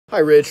Hi,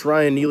 Rich.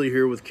 Ryan Neely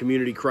here with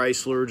Community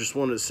Chrysler. Just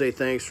wanted to say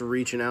thanks for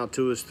reaching out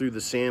to us through the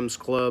Sam's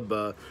Club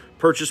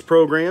purchase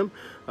program.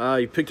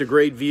 You picked a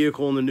great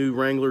vehicle in the new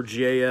Wrangler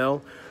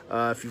GAL.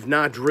 If you've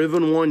not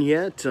driven one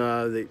yet,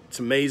 it's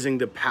amazing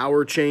the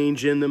power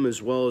change in them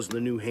as well as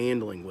the new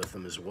handling with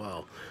them as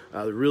well.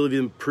 They really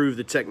improved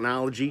the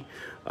technology.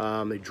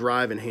 They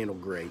drive and handle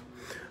great.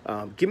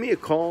 Give me a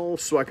call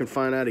so I can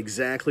find out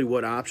exactly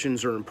what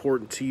options are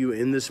important to you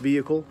in this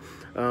vehicle.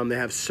 They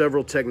have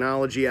several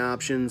technology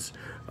options,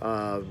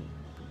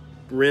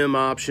 rim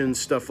options,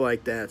 stuff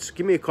like that. So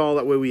give me a call.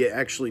 That way we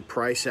actually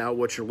price out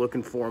what you're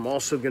looking for. I'm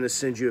also going to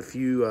send you a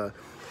few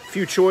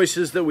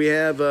choices that we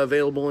have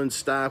available in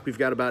stock. We've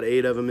got about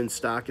 8 of them in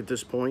stock at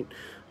this point.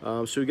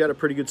 So we got a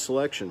pretty good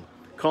selection.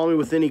 Call me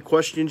with any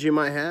questions you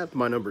might have.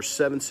 My number is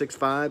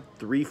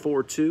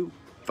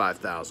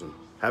 765-342-5000.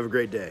 Have a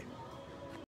great day.